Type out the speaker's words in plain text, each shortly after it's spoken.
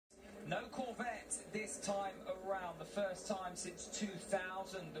No Corvette this time around, the first time since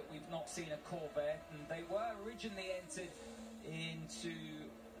 2000 that we've not seen a Corvette, and they were originally entered into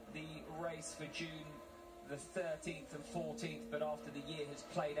the race for June the 13th and 14th, but after the year has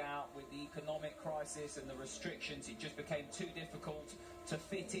played out with the economic crisis and the restrictions, it just became too difficult to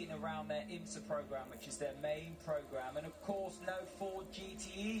fit in around their IMSA program, which is their main program, and of course no Ford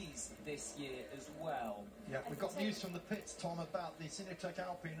GTEs this year as well. Yeah, we've got news from the pits, Tom, about the Cinetec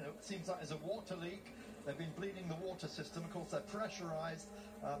Alpine. It seems like there's a water leak. They've been bleeding the water system. Of course, they're pressurised.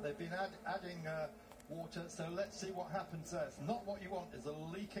 They've been adding water, so let's see what happens there. It's not what you want, is a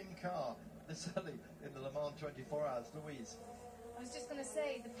leaking car this early in the Le Mans 24 Hours. Louise? I was just going to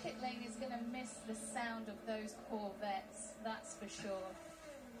say, the pit lane is going to miss the sound of those Corvettes, that's for sure.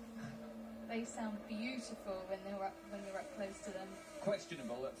 They sound beautiful when you're up close to them.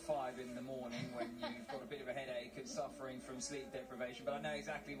 Questionable at 5 in the morning when you've got a bit of a headache and suffering from sleep deprivation, but I know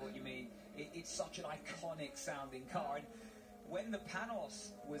exactly what you mean. It's such an iconic sounding car, and when the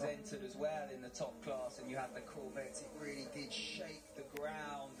Panos was entered as well in the top class and you had the Corvettes, it really did shake the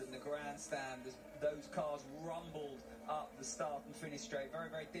ground and the grandstand as those cars rumbled up the start and finish straight. Very,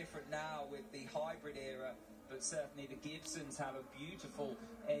 very different now with the hybrid era, but certainly the Gibsons have a beautiful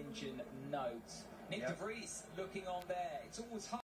engine note. Nick de Vries looking on there. It's always hard.